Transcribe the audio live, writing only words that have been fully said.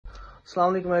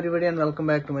Assalamu alaikum everybody and welcome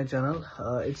back to my channel.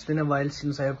 It's been a while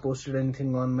since I have posted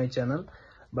anything on my channel,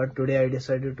 but today I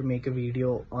decided to make a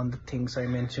video on the things I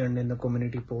mentioned in the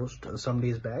community post some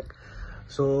days back.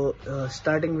 So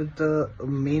starting with the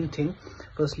main thing,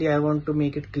 firstly I want to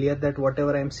make it clear that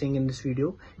whatever I'm saying in this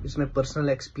video is my personal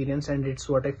experience and it's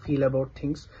what I feel about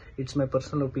things. It's my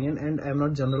personal opinion and I'm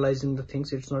not generalizing the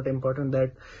things. It's not important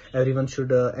that everyone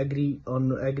should agree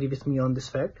with me on this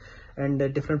fact, and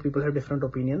different people have different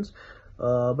opinions.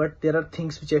 But there are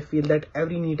things which I feel that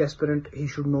every NEET aspirant he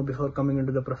should know before coming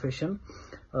into the profession.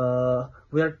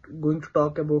 We are going to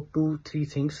talk about 2-3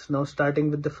 things now,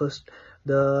 starting with the first,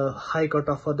 the high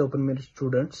cutoff for the open merit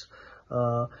students.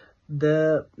 In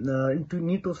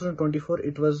NEET 2024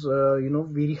 it was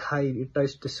very high. It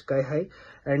touched the sky high,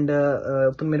 and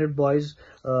open merit boys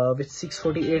with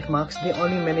 648 marks, they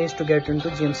only managed to get into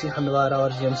GMC Handwara or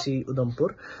GMC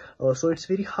Udhampur. So it's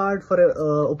very hard for an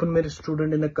open merit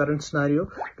student in the current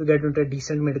scenario to get into a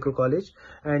decent medical college.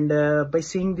 And by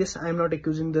saying this, I'm not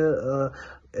accusing the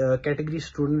category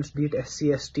students, be it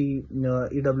SC, ST,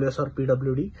 EWS or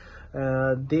PWD.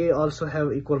 They also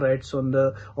have equal rights on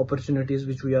the opportunities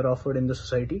which we are offered in the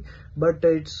society, but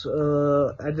it's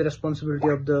at the responsibility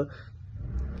of the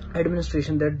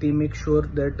administration that they make sure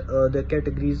that the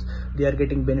categories they are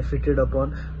getting benefited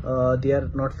upon, they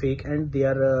are not fake and they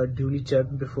are duly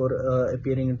checked before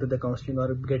appearing into the counseling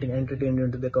or getting entertained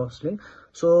into the counseling.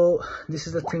 So this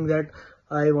is the thing that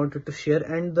I wanted to share.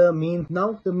 And the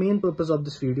main purpose of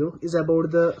this video is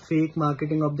about the fake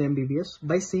marketing of the MBBS.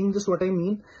 By saying this, what I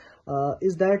mean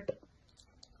is that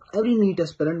every NEET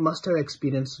aspirant must have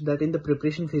experienced that in the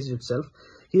preparation phase itself,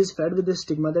 he is fed with the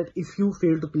stigma that if you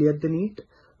fail to clear the NEET,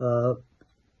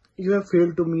 you have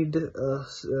failed to meet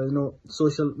the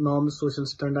social norms, social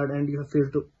standard, and you have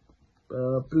failed to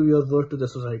prove your worth to the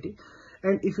society.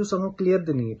 And if you somehow clear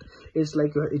the NEET, it's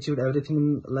like you have achieved everything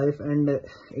in life, and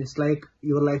it's like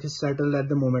your life is settled at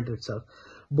the moment itself.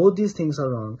 Both these things are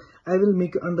wrong. I will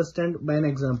make you understand by an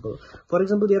example. For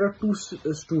example, there are two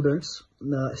students,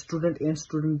 student A and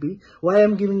student B. Why I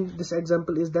am giving this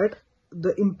example is that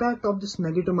the impact of this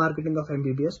negative marketing of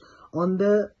MBBS on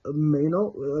the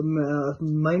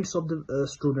minds of the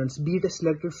students, be it a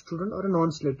selected student or a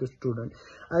non-selected student.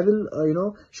 I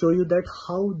will show you that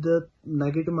how the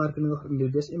negative marketing of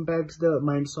MBBS impacts the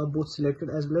minds of both selected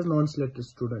as well as non-selected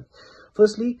students.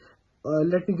 Firstly,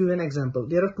 let me give you an example.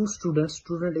 There are two students,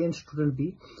 student A and student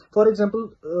B. For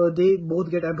example, they both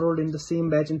get enrolled in the same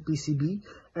batch in PCB,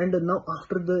 and now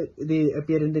after they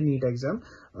appear in the NEET exam,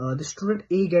 the student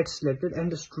A gets selected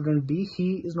and the student B,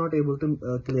 he is not able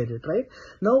to clear it, right?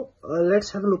 Now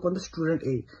let's have a look on the student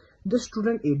A. The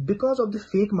student A, because of the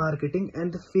fake marketing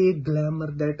and the fake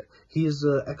glamour that he is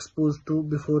exposed to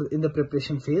before in the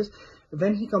preparation phase,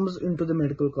 when he comes into the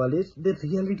medical college, the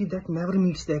reality that never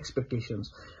meets the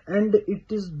expectations, and it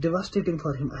is devastating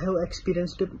for him. I have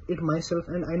experienced it myself,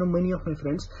 and I know many of my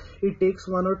friends. It takes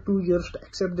 1 or 2 years to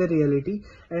accept the reality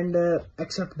and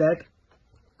accept that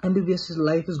MBBS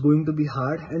life is going to be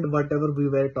hard, and whatever we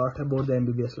were taught about the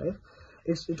MBBS life,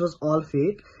 it was all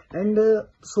fake. And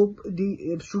so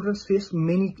the students face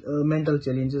many mental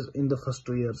challenges in the first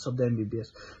 2 years of the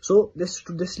MBBS. So this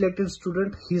selected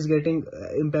student, he is getting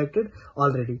impacted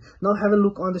already. Now have a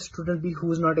look on the student B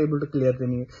who is not able to clear the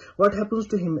NEET. What happens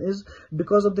to him is,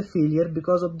 because of the failure,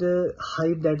 because of the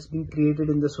hype that's been created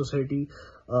in the society,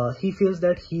 he feels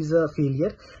that he's a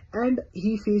failure, and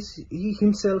he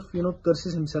himself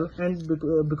curses himself, and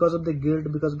because of the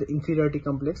guilt, because of the inferiority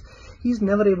complex, he's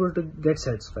never able to get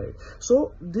satisfied.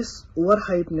 So this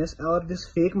overhypeness or this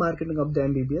fake marketing of the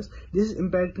MBBS, this is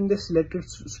impacting the selected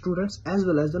students as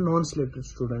well as the non-selected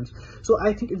students. So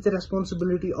I think it's the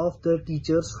responsibility of the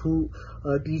teachers who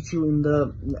teach you in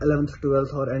the 11th,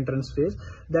 12th or entrance phase,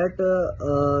 that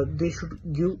they should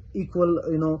give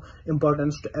equal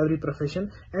importance to every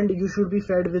profession, and you should be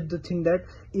fed with the thing that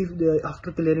if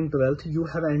after clearing 12th you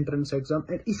have an entrance exam,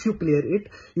 and if you clear it,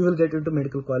 you will get into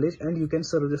medical college and you can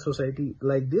serve the society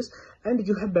like this, and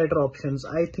you have better options.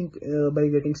 I think by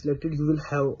getting selected you will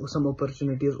have some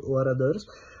opportunities over others.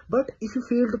 But if you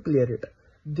fail to clear it,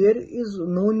 there is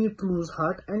no need to lose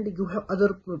heart, and you have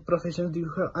other professions,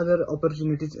 you have other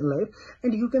opportunities in life,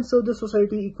 and you can serve the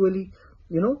society equally,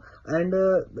 and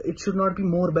it should not be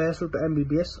more biased to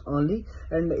MBBS only,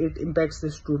 and it impacts the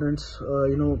students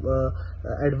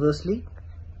adversely.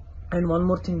 And one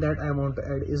more thing that I want to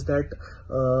add is that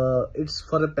it's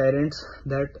for the parents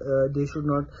that they should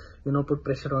not, put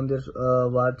pressure on their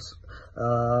wards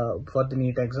for the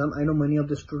NEET exam. I know many of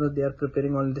the students, they are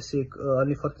preparing only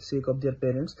for the sake of their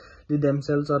parents. They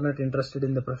themselves are not interested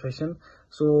in the profession.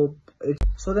 So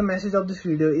the message of this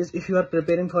video is, if you are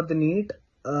preparing for the NEET,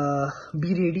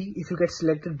 be ready. If you get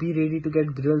selected, be ready to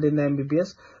get grilled in the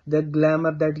MBBS. The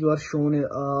glamour that you are shown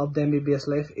of the MBBS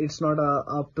life, it's not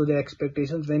up to the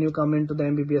expectations. When you come into the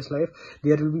MBBS life,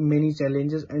 there will be many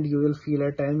challenges, and you will feel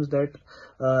at times that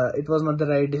it was not the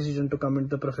right decision to come into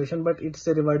the profession, but it's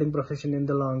a rewarding profession in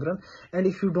the long run. And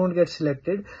if you don't get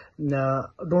selected,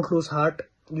 don't lose heart.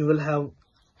 You will have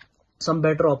some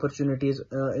better opportunities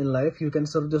in life. You can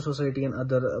serve the society and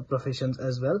other professions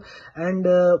as well. And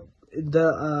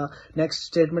the next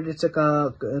statement, it's a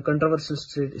controversial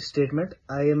statement.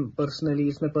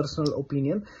 It's my personal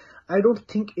opinion. I don't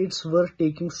think it's worth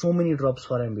taking so many drops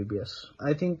for MBBS.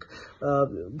 I think,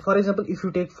 for example, if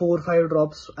you take 4 or 5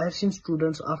 drops, I've seen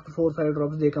students after 4 or 5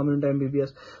 drops, they come into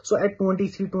MBBS. So at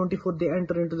 23, 24, they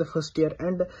enter into the first year,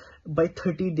 and by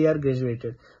 30, they are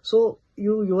graduated. So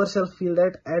you yourself feel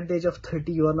that at the age of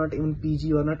 30, you are not even PG,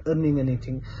 you are not earning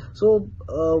anything. So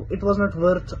it was not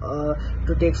worth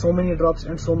to take so many drops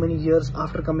and so many years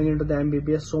after coming into the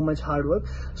MBBS, so much hard work.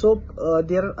 So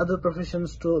there are other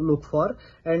professions to look for,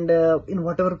 and in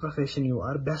whatever profession you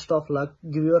are, best of luck.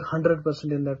 Give your 100%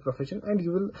 in that profession, and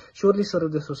you will surely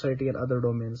serve the society and other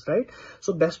domains, right?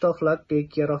 So best of luck.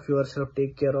 Take care of yourself,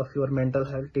 take care of your mental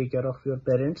health, take care of your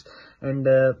parents, and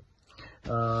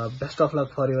best of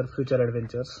luck for your future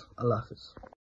adventures. Allah Hafiz.